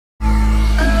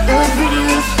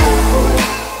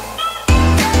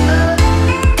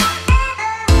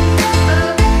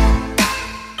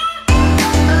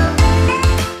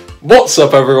What's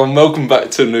up everyone, welcome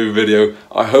back to a new video.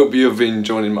 I hope you have been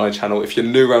joining my channel. If you're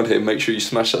new around here, make sure you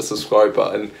smash that subscribe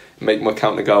button, make my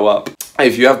counter go up.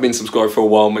 If you have been subscribed for a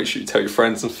while, make sure you tell your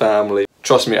friends and family.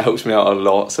 Trust me, it helps me out a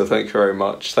lot, so thank you very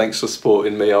much. Thanks for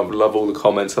supporting me. I love all the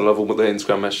comments, I love all the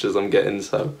Instagram messages I'm getting,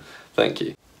 so thank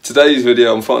you. Today's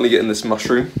video, I'm finally getting this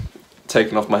mushroom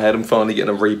taken off my head. I'm finally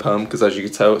getting a re-perm, because as you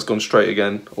can tell, it's gone straight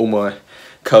again. All my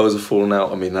curls have fallen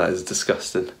out. I mean, that is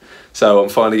disgusting. So I'm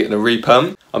finally getting a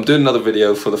re-perm. I'm doing another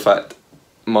video for the fact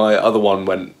my other one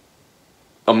went,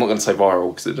 I'm not going to say viral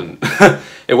because it didn't.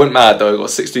 It went mad though, it got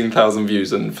 16,000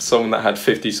 views, and for someone that had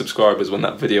 50 subscribers when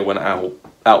that video went out,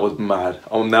 that was mad.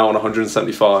 I'm now on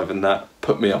 175 and that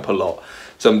put me up a lot.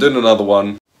 So I'm doing another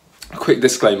one. A quick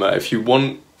disclaimer, if you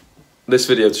want this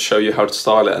video to show you how to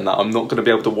style it and that, I'm not going to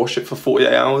be able to wash it for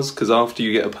 48 hours because after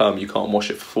you get a perm you can't wash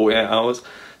it for 48 hours.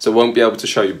 So I won't be able to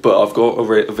show you, but I've got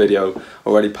a video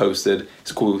already posted.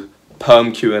 It's called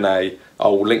Perm Q&A.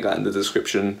 I'll link that in the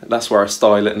description. That's where I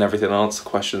style it and everything and answer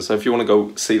questions. So if you want to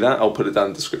go see that, I'll put it down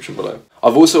in the description below.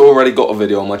 I've also already got a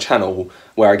video on my channel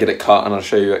where I get it cut and I'll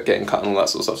show you it getting cut and all that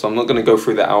sort of stuff. So I'm not going to go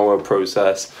through the hour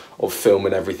process of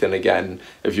filming everything again.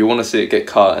 If you want to see it get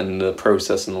cut and the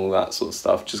process and all that sort of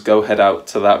stuff, just go head out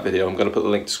to that video. I'm going to put the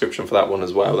link in the description for that one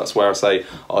as well. That's where I say,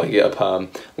 oh, you get a perm.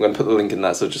 I'm going to put the link in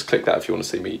that, so just click that if you want to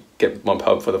see me get my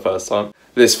perm for the first time.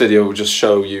 This video will just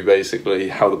show you basically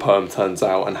how the perm turns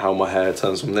out and how my hair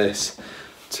turns from this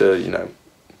to, you know,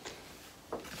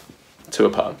 to a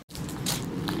perm.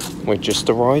 We're just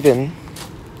arriving.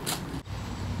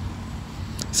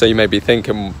 So you may be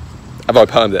thinking, have I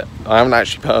permed it? I haven't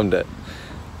actually permed it.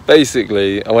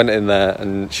 Basically, I went in there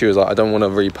and she was like, I don't want to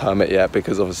re-perm it yet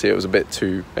because obviously it was a bit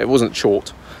too, it wasn't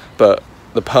short, but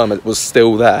the perm was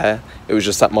still there. It was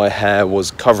just that my hair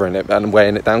was covering it and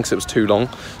weighing it down because it was too long.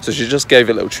 So she just gave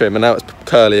it a little trim and now it's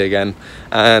curly again.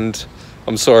 And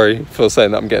I'm sorry for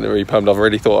saying that I'm getting it re-permed. I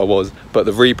really thought I was, but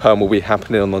the re-perm will be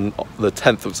happening on the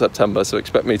 10th of September, so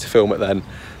expect me to film it then,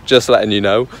 just letting you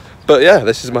know. But yeah,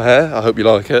 this is my hair. I hope you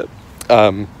like it.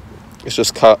 It's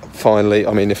just cut finally.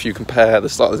 I mean, if you compare the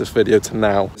start of this video to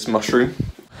now, this mushroom,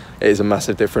 it is a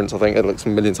massive difference. I think it looks a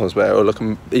million times better. It'll look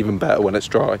even better when it's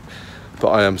dry. But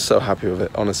I am so happy with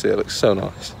it. Honestly, it looks so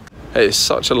nice. It is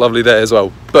such a lovely day as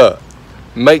well. But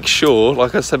make sure,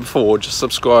 like I said before, just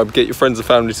subscribe. Get your friends and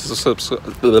family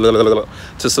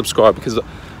to subscribe because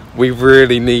we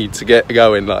really need to get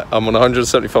going. Like, I'm on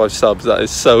 175 subs. That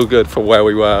is so good for where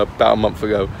we were about a month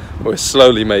ago. We're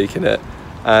slowly making it.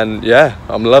 And yeah,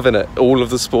 I'm loving it. All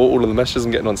of the support, all of the messages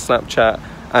I'm getting on Snapchat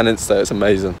and Insta, it's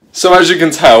amazing. So as you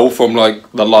can tell from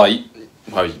like the light,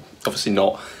 well, obviously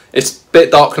not. It's a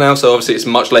bit dark now, so obviously it's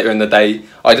much later in the day.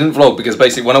 I didn't vlog because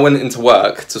basically when I went into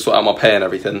work to sort out my pay and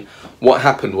everything, what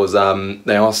happened was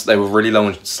they were really low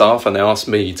on staff and they asked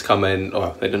me to come in.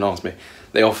 Oh, they didn't ask me.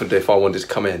 They offered if I wanted to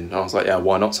come in. And I was like, yeah,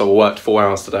 why not? So I worked 4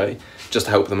 hours today just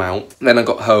to help them out. Then I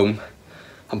got home,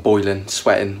 I'm boiling,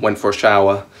 sweating, went for a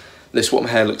shower. This is what my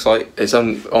hair looks like. It's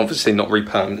obviously not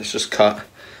re-permed, it's just cut.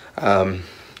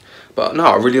 But no,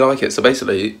 I really like it. So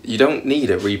basically, you don't need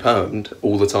it re-permed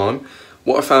all the time.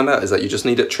 What I found out is that you just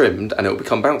need it trimmed and it will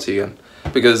become bouncy again.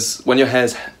 Because when your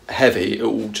hair's heavy, it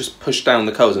will just push down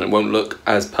the curls and it won't look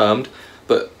as permed.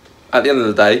 But at the end of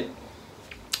the day,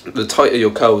 the tighter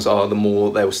your curls are, the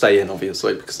more they will stay in,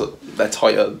 obviously, because they're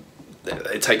tighter.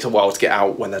 It takes a while to get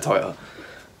out when they're tighter.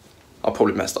 I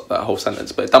probably messed up that whole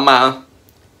sentence, but it doesn't matter.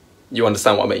 You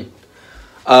understand what I mean.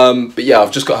 But yeah,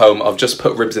 I've just got home. I've just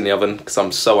put ribs in the oven because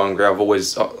I'm so hungry. I've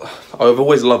always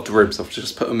loved ribs. I've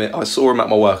just put them in. I saw them at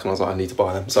my work and I was like, I need to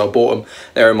buy them. So I bought them.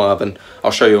 They're in my oven.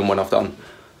 I'll show you them when I've done.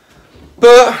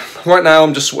 But right now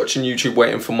I'm just watching YouTube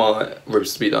waiting for my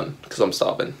ribs to be done because I'm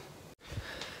starving.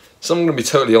 So I'm going to be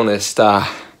totally honest. I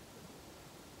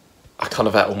kind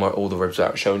of ate all the ribs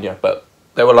without showing you, but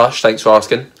they were lush. Thanks for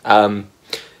asking. Now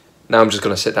I'm just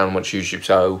going to sit down and watch YouTube.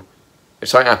 So if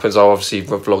something happens, I'll obviously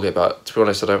vlog it, but to be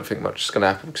honest, I don't think much is going to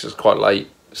happen because it's quite late.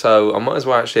 So I might as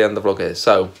well actually end the vlog here.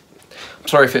 So I'm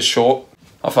sorry if it's short.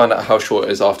 I'll find out how short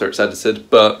it is after it's edited,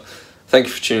 but thank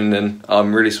you for tuning in.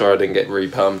 I'm really sorry I didn't get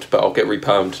re-permed, but I'll get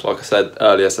re-permed, like I said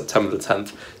earlier, September the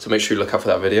 10th. So make sure you look out for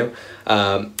that video.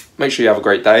 Make sure you have a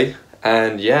great day.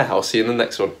 And yeah, I'll see you in the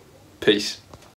next one. Peace.